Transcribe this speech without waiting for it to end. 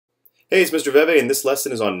Hey, it's Mr. Veve, and this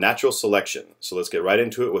lesson is on natural selection. So let's get right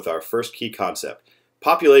into it with our first key concept.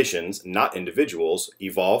 Populations, not individuals,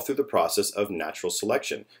 evolve through the process of natural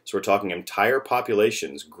selection. So we're talking entire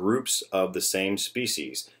populations, groups of the same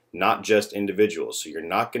species, not just individuals. So you're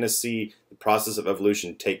not going to see the process of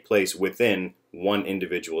evolution take place within one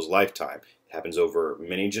individual's lifetime. It happens over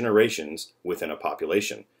many generations within a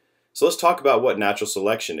population. So let's talk about what natural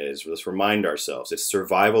selection is. Let's remind ourselves. It's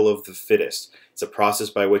survival of the fittest. It's a process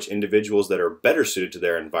by which individuals that are better suited to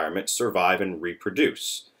their environment survive and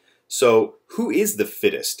reproduce. So who is the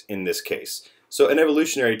fittest in this case? So in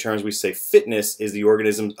evolutionary terms, we say fitness is the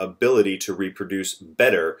organism's ability to reproduce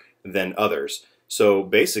better than others. So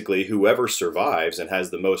basically, whoever survives and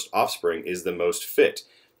has the most offspring is the most fit.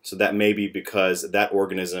 So that may be because that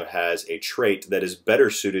organism has a trait that is better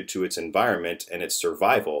suited to its environment and its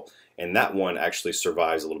survival, and that one actually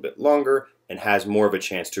survives a little bit longer and has more of a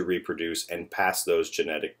chance to reproduce and pass those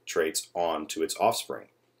genetic traits on to its offspring.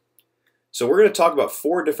 So we're going to talk about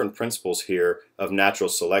 4 different principles here of natural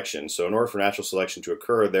selection. So in order for natural selection to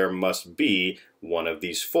occur, there must be one of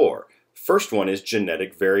these 4. First one is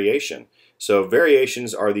genetic variation. So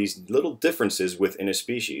variations are these little differences within a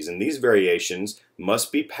species, and these variations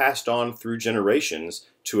must be passed on through generations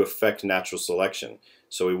to affect natural selection.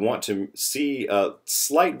 So we want to see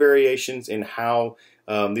slight variations in how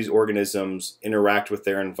these organisms interact with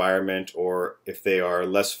their environment, or if they are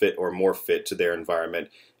less fit or more fit to their environment,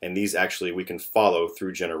 and these actually we can follow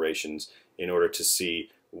through generations in order to see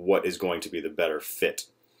what is going to be the better fit.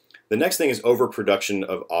 The next thing is overproduction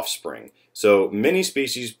of offspring. So many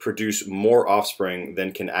species produce more offspring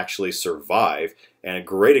than can actually survive, and a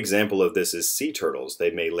great example of this is sea turtles.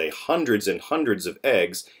 They may lay hundreds and hundreds of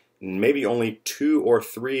eggs, and maybe only 2 or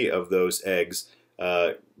 3 of those eggs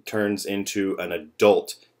turns into an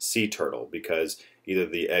adult sea turtle, because either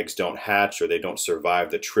the eggs don't hatch or they don't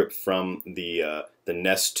survive the trip from the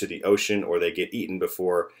nest to the ocean, or they get eaten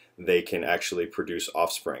before they can actually produce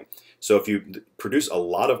offspring. So if you produce a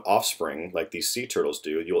lot of offspring like these sea turtles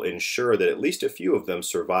do, you'll ensure that at least a few of them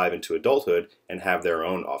survive into adulthood and have their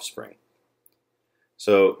own offspring.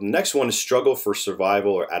 So the next one is struggle for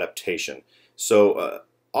survival or adaptation. So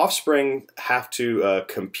offspring have to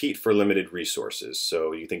compete for limited resources.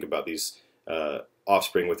 So you think about these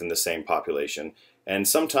offspring within the same population, and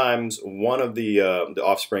sometimes one of the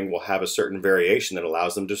offspring will have a certain variation that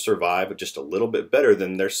allows them to survive just a little bit better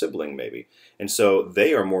than their sibling maybe, and so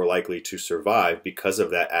they are more likely to survive because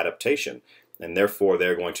of that adaptation, and therefore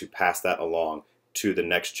they're going to pass that along to the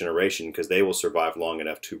next generation because they will survive long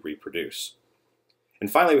enough to reproduce. And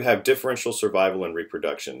finally, we have differential survival and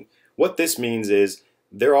reproduction. What this means is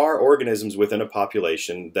there are organisms within a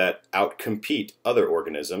population that outcompete other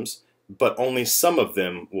organisms, but only some of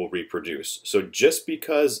them will reproduce. So just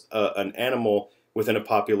because an animal within a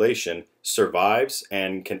population survives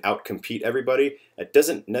and can outcompete everybody, it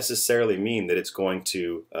doesn't necessarily mean that it's going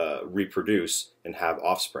to reproduce and have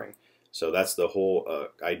offspring. So that's the whole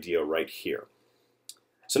idea right here.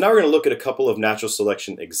 So now we're going to look at a couple of natural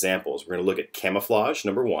selection examples. We're going to look at camouflage,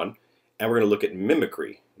 number 1, and we're going to look at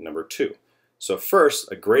mimicry, number 2. So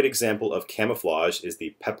first, a great example of camouflage is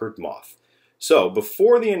the peppered moth. So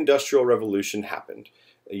before the Industrial Revolution happened,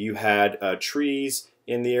 you had trees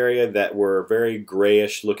in the area that were very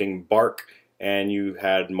grayish looking bark, and you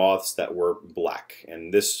had moths that were black,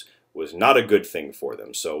 and this was not a good thing for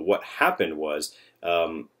them. So what happened was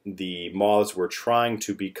the moths were trying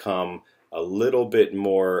to become a little bit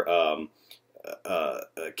more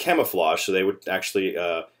camouflage, so they would actually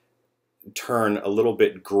turn a little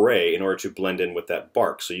bit gray in order to blend in with that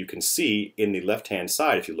bark. So you can see in the left-hand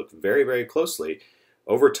side, if you look very, very closely,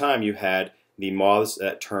 over time you had the moths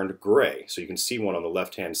that turned gray. So you can see one on the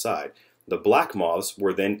left-hand side. The black moths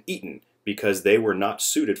were then eaten because they were not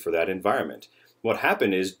suited for that environment. What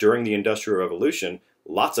happened is during the Industrial Revolution,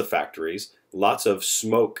 lots of factories, lots of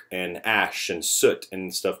smoke and ash and soot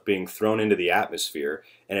and stuff being thrown into the atmosphere,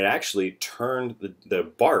 and it actually turned the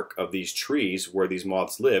bark of these trees where these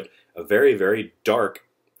moths lived a very, very dark,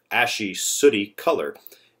 ashy, sooty color.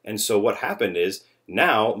 And so what happened is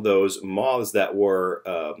now those moths that were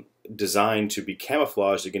designed to be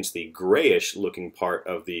camouflaged against the grayish looking part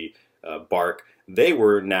of the bark, they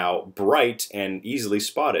were now bright and easily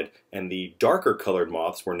spotted, and the darker colored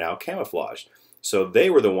moths were now camouflaged. So they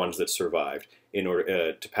were the ones that survived in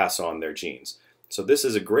order to pass on their genes. So this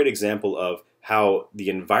is a great example of how the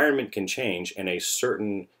environment can change and a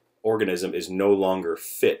certain organism is no longer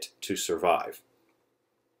fit to survive.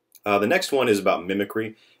 The next one is about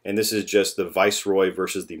mimicry, and this is just the viceroy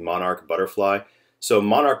versus the monarch butterfly. So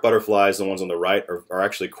monarch butterflies, the ones on the right, are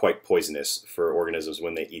actually quite poisonous for organisms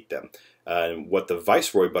when they eat them. And what the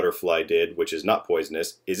viceroy butterfly did, which is not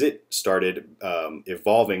poisonous, is it started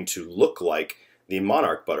evolving to look like the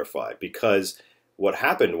monarch butterfly, because what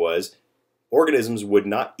happened was organisms would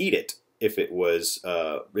not eat it if it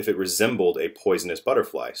resembled a poisonous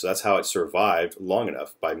butterfly. So that's how it survived long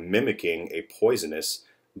enough, by mimicking a poisonous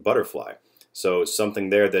butterfly. So it's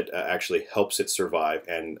something there that actually helps it survive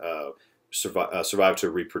and survive to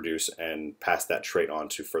reproduce and pass that trait on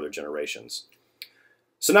to further generations.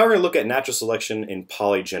 So now we're going to look at natural selection in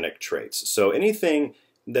polygenic traits. So anything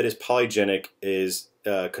that is polygenic is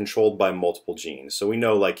controlled by multiple genes. So we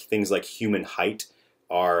know things like human height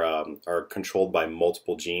are controlled by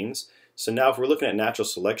multiple genes. So now if we're looking at natural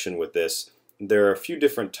selection with this, there are a few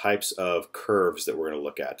different types of curves that we're going to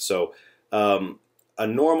look at. So a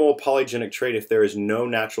normal polygenic trait, if there is no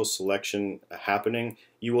natural selection happening,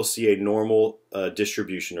 you will see a normal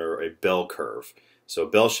distribution, or a bell curve. So a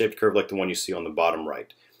bell-shaped curve like the one you see on the bottom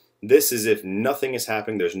right. This is if nothing is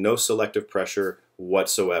happening, there's no selective pressure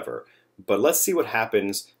whatsoever. But let's see what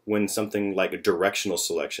happens when something like a directional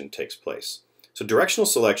selection takes place. So directional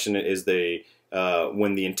selection is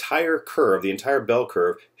when the entire curve, the entire bell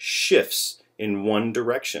curve, shifts in one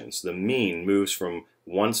direction. So the mean moves from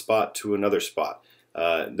one spot to another spot.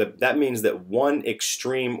 That means that one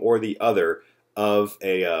extreme or the other of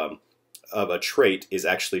a trait is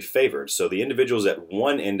actually favored. So the individuals at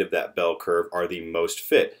one end of that bell curve are the most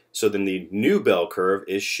fit. So then the new bell curve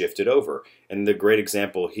is shifted over. And the great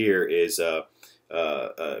example here is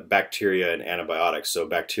bacteria and antibiotics. So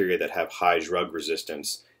bacteria that have high drug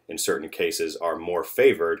resistance in certain cases are more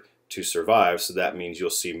favored to survive. So that means you'll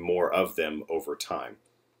see more of them over time.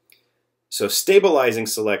 So stabilizing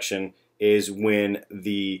selection is when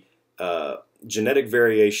the genetic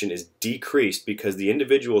variation is decreased because the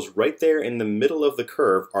individuals right there in the middle of the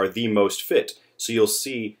curve are the most fit. So you'll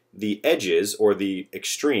see the edges, or the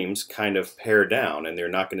extremes, kind of pare down, and they're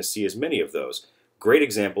not going to see as many of those. Great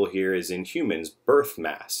example here is in humans, birth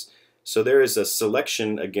mass. So there is a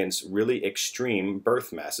selection against really extreme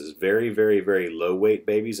birth masses, very, very, very low weight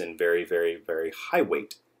babies and very, very, very high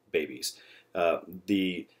weight babies.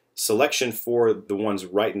 The selection for the ones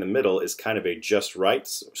right in the middle is kind of a just right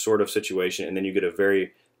sort of situation, and then you get a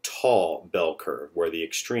very tall bell curve where the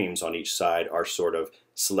extremes on each side are sort of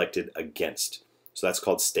selected against. So that's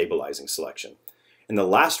called stabilizing selection. And the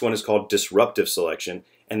last one is called disruptive selection,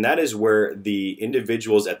 and that is where the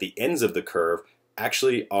individuals at the ends of the curve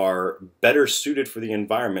actually are better suited for the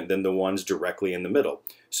environment than the ones directly in the middle.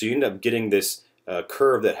 So you end up getting this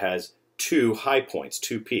curve that has two high points,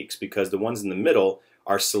 two peaks, because the ones in the middle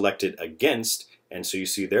are selected against, and so you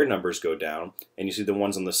see their numbers go down, and you see the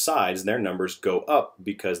ones on the sides, their numbers go up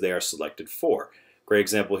because they are selected for. Great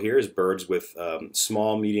example here is birds with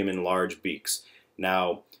small, medium, and large beaks.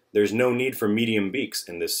 Now, there's no need for medium beaks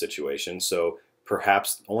in this situation, so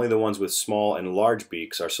perhaps only the ones with small and large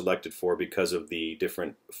beaks are selected for because of the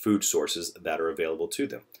different food sources that are available to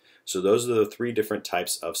them. So those are the three different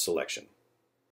types of selection.